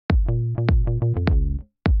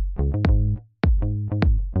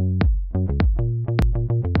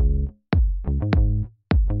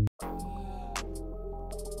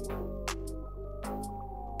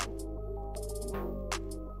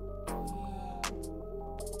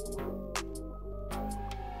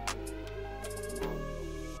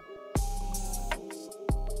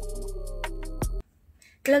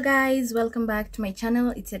Hello guys, welcome back to my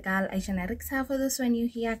channel. It's your girl Aisha Narikxa. For those who are new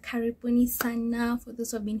here, karibuni sana. For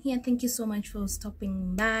those who have been here, thank you so much for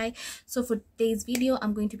stopping by. So for today's video,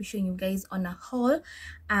 I'm going to be showing you guys on a haul,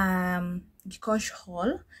 Gikomba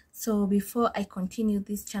haul. So before I continue,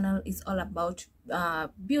 this channel is all about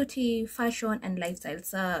beauty, fashion and lifestyle.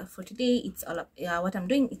 So for today, it's all what I'm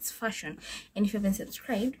doing, it's fashion. And if you haven't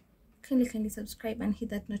subscribed, kindly subscribe and hit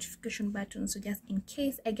that notification button, so just in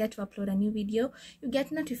case I get to upload a new video, you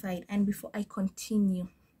get notified. And before I continue,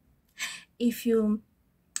 if you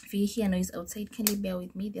hear noise outside, kindly bear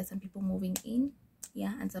with me. There are some people moving in,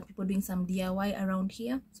 yeah, and some people doing some DIY around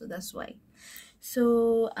here, so that's why.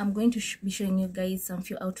 So I'm going to be showing you guys some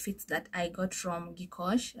few outfits that I got from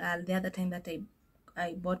Gikomba. The other time that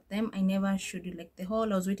I bought them, I never showed you like the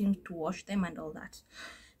haul. I was waiting to wash them and all that.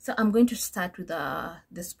 So I'm going to start with the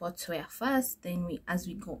sportswear first, then as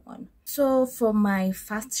we go on. So for my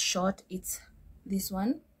first short, it's this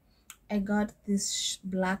one. I got this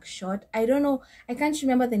black short. I don't know, I can't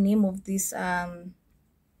remember the name of this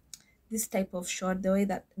this type of short, the way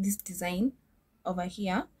that this design over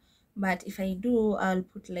here, but if I do, I'll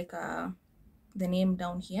put like the name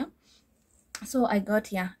down here. So I got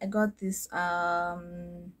this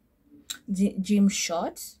gym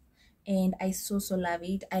short, and I so love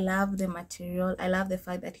it. I love the material. I love the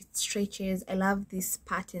fact that it stretches. I love these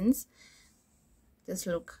patterns. Just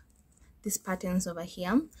look, these patterns over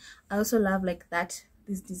here. I also love like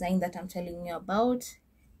this design that I'm telling you about,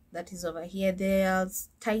 that is over here. There's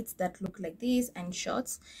tights that look like this and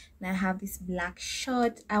shorts. And I have this black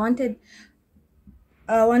short. I wanted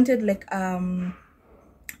like a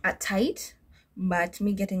tight, but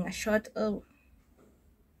me getting a short, oh,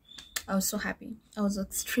 I was so happy. I was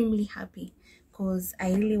extremely happy because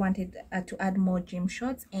I really wanted to add more gym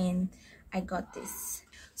shorts, and I got this.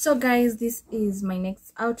 So guys, this is my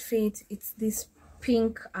next outfit. It's this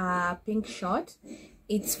pink short.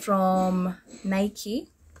 It's from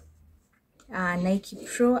Nike, Nike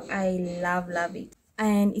Pro. I love it,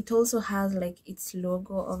 and it also has like its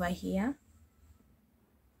logo over here.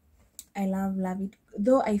 I love it,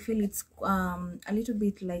 though I feel it's a little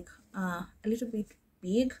bit like a little bit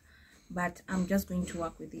big, but I'm just going to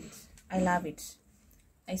work with it. I love it.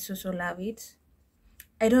 I so love it.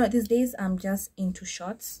 I don't know, these days I'm just into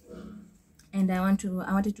shorts, and I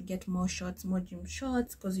wanted to get more shorts, more gym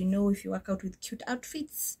shorts, because you know, if you work out with cute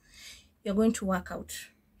outfits, you're going to work out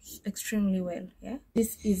extremely well. Yeah,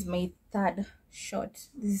 this is my third short.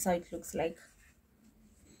 This is how it looks like.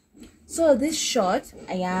 So this short,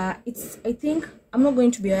 I think I'm not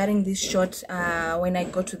going to be wearing this short when I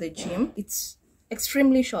go to the gym. It's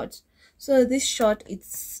extremely short. So this short,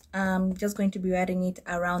 it's just going to be wearing it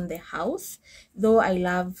around the house, though I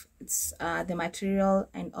love the material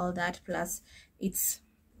and all that, plus it's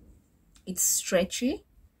stretchy.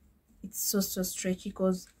 It's so stretchy,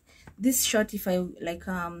 because this short, if I like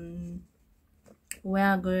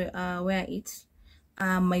wear it,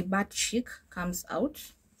 my butt cheek comes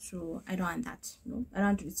out, so I don't want that. No, I don't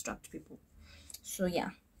want to distract people. So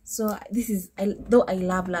yeah, so this is, though I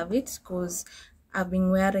love it, because I've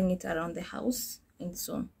been wearing it around the house, and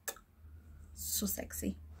so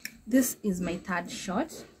sexy. This is my third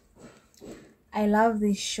short. I love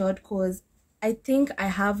this short because I think I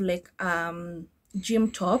have like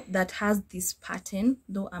gym top that has this pattern,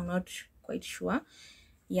 though I'm not quite sure.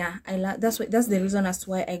 Yeah, I love, that's the reason as to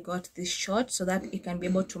why I got this short, so that it can be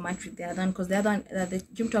able to match with the other one, because the other one, the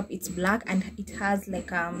gym top, it's black and it has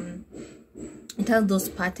like it has those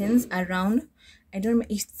patterns around. I don't know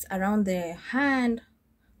if it's around the hand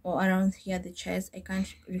or around here, the chest. I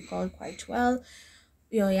can't recall quite well.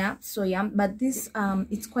 Yeah, so yeah, but this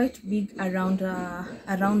it's quite big around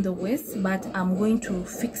the waist, but I'm going to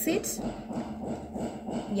fix it.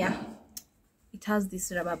 Yeah, it has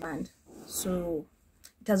this rubber band, so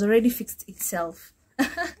it has already fixed itself.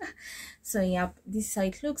 So yeah, this is how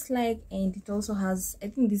it looks like, and it also has, I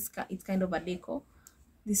think this, it's kind of a deco,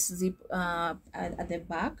 this zip at the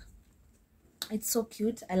back. It's so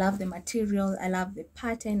cute. I love the material, I love the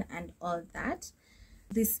pattern and all that.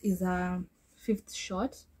 This is a fifth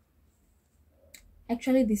short.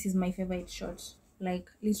 Actually, this is my favorite short, like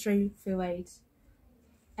literally favorite.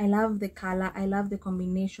 I love the color, I love the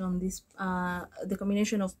combination, this the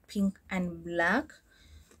combination of pink and black.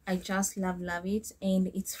 I just love it,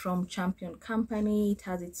 and it's from Champion Company. It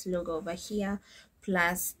has its logo over here,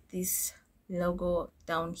 plus this logo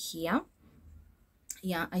down here.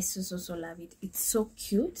 Yeah, I so love it. It's so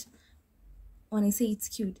cute. When I say it's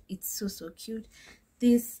cute, it's so cute.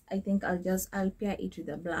 This, I think I'll pair it with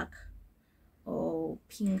the black or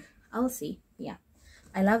pink, I'll see. Yeah,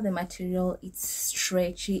 I love the material. It's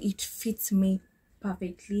stretchy, it fits me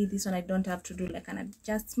perfectly. This one I don't have to do like an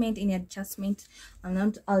adjustment, any adjustment. I'll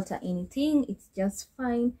not alter anything. It's just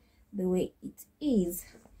fine the way it is.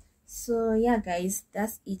 So yeah guys,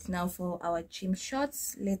 that's it now for our gym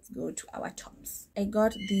shorts. Let's go to our tops. I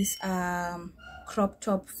got this crop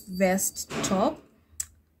top vest top.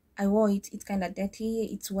 I wore it. It's kind of dirty.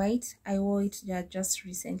 It's white. I wore it just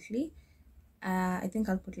recently. I think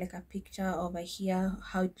I'll put like a picture over here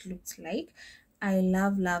how it looks like. I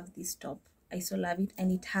love this top. I so love it,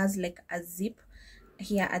 and it has like a zip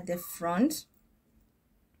here at the front,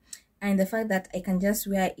 and the fact that I can just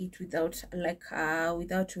wear it without like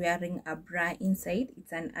without wearing a bra inside,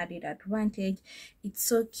 it's an added advantage. It's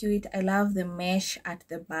so cute. I love the mesh at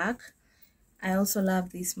the back. I also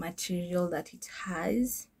love this material that it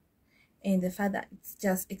has, and the fact that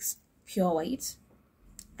it's pure white.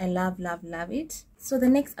 I love it. So the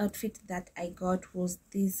next outfit that I got was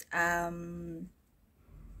this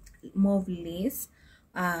mauve lace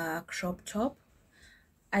crop top.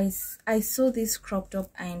 I saw this crop top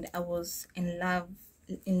and I was in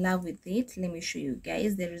love with it. Let me show you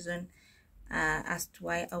guys the reason as to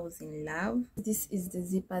why I was in love. This is the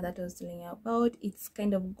zipper that I was telling you about. It's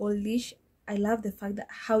kind of goldish. I love the fact that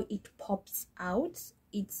how it pops out.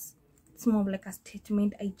 It's more of like a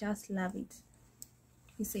statement. I just love it.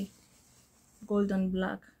 You see, gold on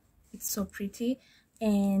black. It's so pretty,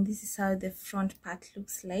 and this is how the front part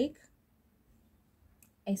looks like.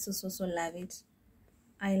 I so love it.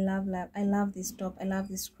 I love this top. I love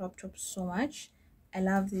this crop top so much. I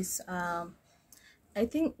love this I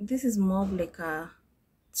think this is more of like a,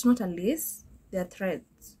 it's not a lace, they're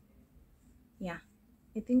threads. Yeah,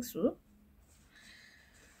 I think so.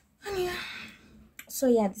 And yeah, so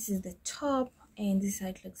yeah, this is the top, and this is how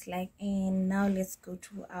it looks like. And now let's go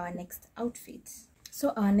to our next outfit.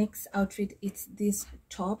 So our next outfit is this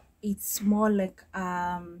top. It's more like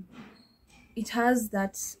it has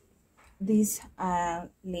that these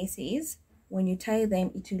laces, when you tie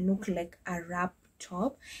them it will look like a wrap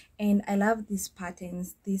top, and I love these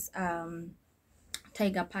patterns, these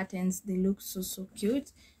tiger patterns. They look so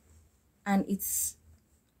cute, and it's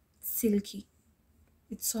silky.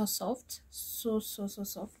 It's so soft, so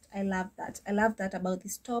soft. I love that. I love that about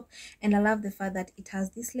this top, and I love the fact that it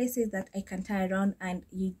has these laces that I can tie around and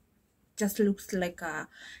it just looks like a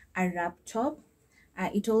wrap top.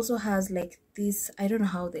 It also has like this, I don't know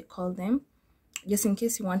how they call them, just in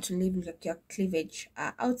case you want to leave like your cleavage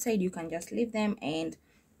outside, you can just leave them, and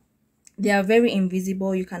they are very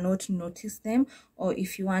invisible. You cannot notice them, or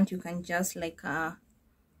if you want you can just like I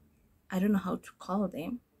don't know how to call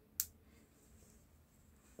them.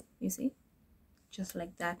 You see, just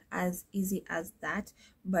like that, as easy as that.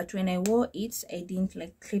 But when I wore it, I didn't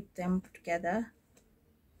like clip them together.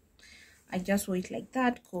 I just wore it like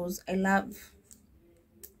that because I love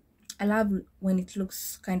when it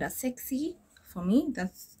looks kind of sexy. For me,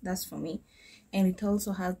 that's for me. And it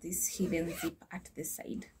also has this hidden zip at the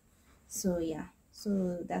side. So yeah,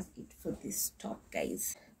 so that's it for this top,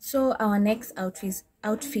 guys. So our next outfit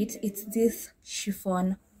it's this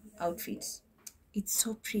chiffon outfit. It's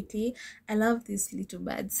so pretty. I love these little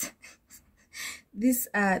birds. This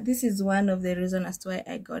is one of the reasons as to why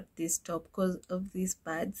I got this top, because of these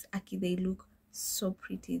birds. Aki, they look so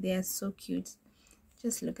pretty. They are so cute.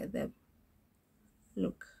 Just look at them.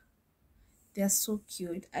 Look, they are so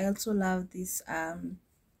cute. I also love this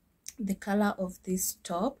the color of this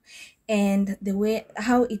top, and the way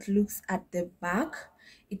how it looks at the back.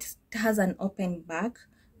 It has an open back.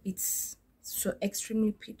 It's so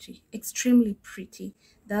extremely pretty.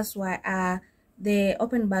 That's why the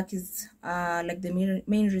open back is like the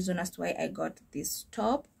main reason as to why I got this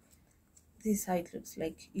top. This is how it looks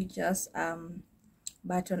like. You just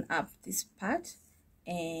button up this part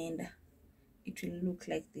and it will look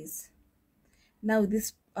like this. Now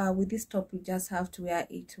this with this top you just have to wear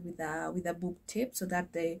it with a boob tape, so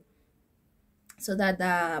that the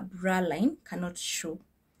bra line cannot show.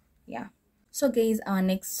 Yeah, so guys, our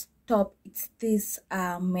next top, it's this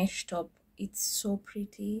mesh top. It's so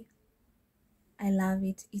pretty. I love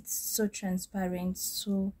it. It's so transparent,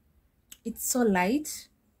 so it's so light,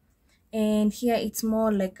 and here it's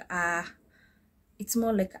more like a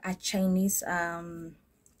Chinese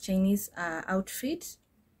outfit.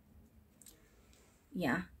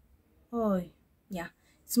 Yeah. Oh yeah,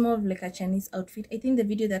 it's more of like a Chinese outfit. I think the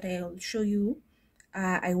video that I'll show you,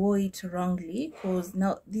 I wore it wrongly, because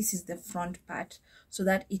now this is the front part, so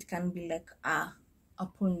that it can be like a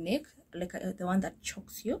pull neck, like the one that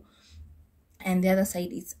chokes you, and the other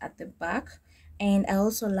side is at the back. And I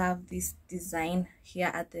also love this design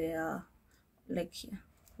here at the like here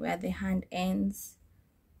where the hand ends.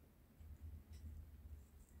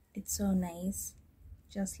 It's so nice.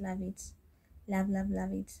 Just love it. Love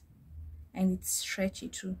it. And it's stretchy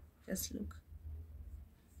too. Just look,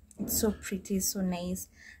 it's so pretty, so nice.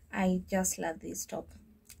 I just love this top.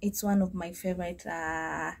 It's one of my favorite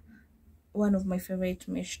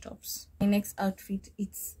mesh tops. My next outfit,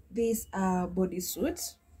 it's this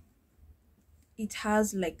bodysuit. It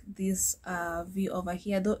has like this V over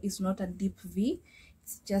here, though it's not a deep V,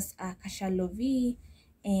 it's just a shallow V,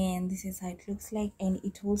 and this is how it looks like. And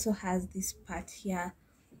it also has this part here.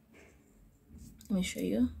 Let me show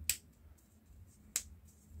you.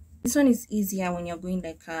 This one is easier when you're going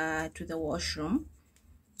like to the washroom,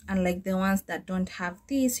 and like the ones that don't have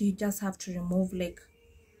this, you just have to remove like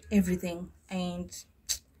everything, and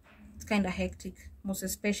it's kind of hectic, most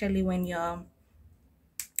especially when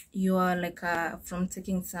you are like from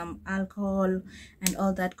taking some alcohol and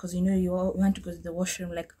all that, because you know you want to go to the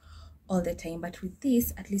washroom like all the time. But with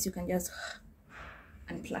this, at least you can just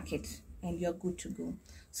unplug it and you're good to go.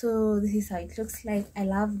 So this is how it looks like. I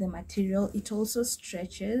love the material. It also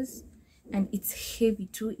stretches and it's heavy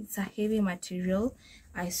too. It's a heavy material.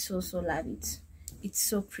 I so love it. It's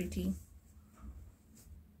so pretty,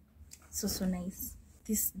 so nice.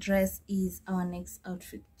 This dress is our next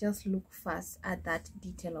outfit. Just look fast at that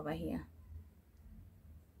detail over here.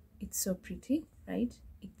 It's so pretty, right?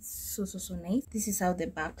 It's so nice. This is how the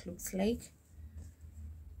back looks like.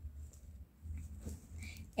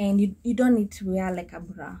 And you don't need to wear like a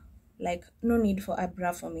bra. Like, no need for a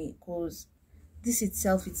bra for me, because this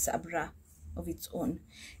itself, it's a bra of its own.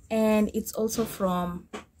 And it's also from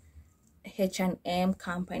H&M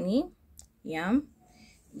company. Yeah,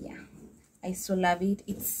 I so love it.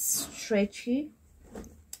 It's stretchy.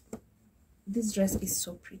 This dress is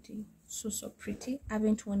so pretty, so pretty. I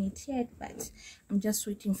haven't worn it yet, but I'm just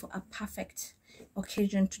waiting for a perfect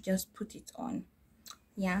occasion to just put it on.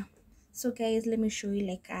 Yeah, so guys, let me show you,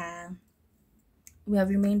 like we have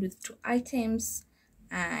remained with 2 items,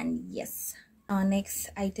 and yes, our next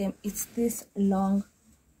item, it's this long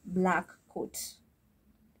black coat.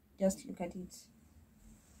 Just look at it.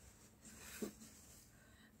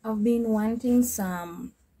 I've been wanting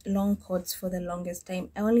some long coats for the longest time.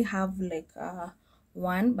 I only have like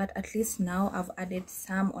one, but at least now I've added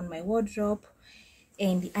some on my wardrobe.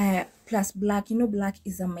 And plus black, you know, black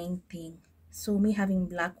is the main thing, so me having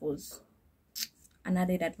black was an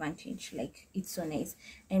added advantage. Like, it's so nice.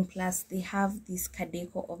 And plus they have this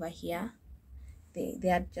cadeco over here. They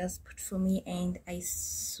are just put for me, and I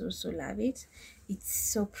so love it. It's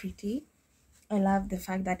so pretty. I love the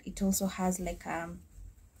fact that it also has like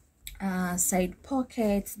side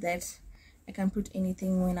pockets that I can put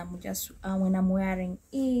anything when I'm just when I'm wearing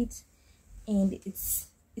it. And it's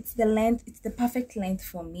the length, it's the perfect length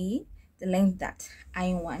for me, the length that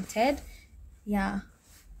I wanted. Yeah,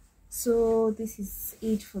 so this is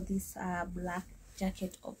it for this black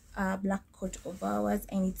jacket of black coat of ours,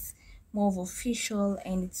 and it's more of official,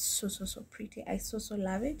 and it's so pretty. I so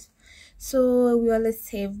love it. So we always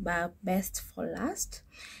save best for last.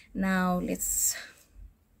 Now let's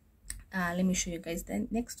let me show you guys the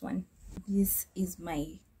next one. This is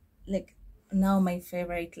my my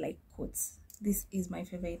favorite like coats. This is my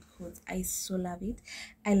favorite coat. I so love it.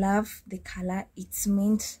 I love the color. It's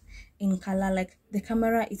mint in color. Like, the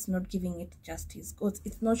camera is not giving it justice, because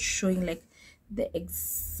it's not showing like the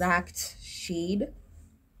exact shade,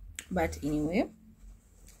 but anyway,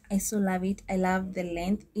 I so love it. I love the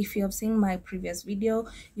length. If you have seen my previous video,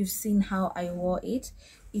 you've seen how I wore it.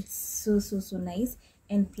 It's so nice.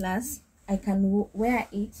 And plus I can wear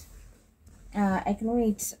it I can wear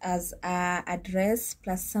it as a dress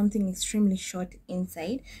plus something extremely short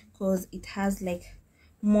inside, because it has like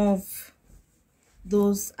more of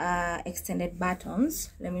those extended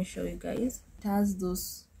buttons. Let me show you guys. It has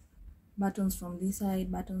those buttons from this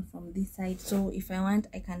side, buttons from this side, so if I want,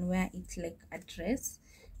 I can wear it like a dress.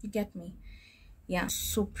 You get me? Yeah,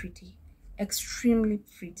 so pretty, extremely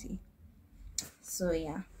pretty. So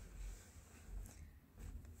yeah,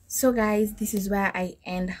 so guys, this is where I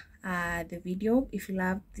end the video. If you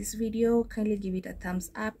love this video, kindly give it a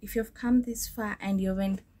thumbs up. If you've come this far and you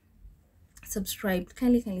haven't subscribed,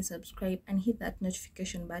 kindly subscribe and hit that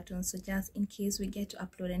notification button, so just in case we get to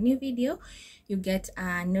upload a new video, you get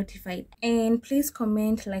notified. And please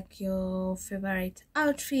comment like your favorite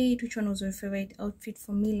outfit. Which one was your favorite outfit?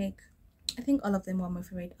 For me, like, I think all of them were my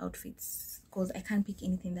favorite outfits, because I can't pick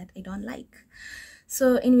anything that I don't like.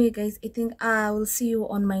 So anyway guys, I think I will see you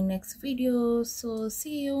on my next video. So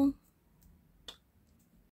see you.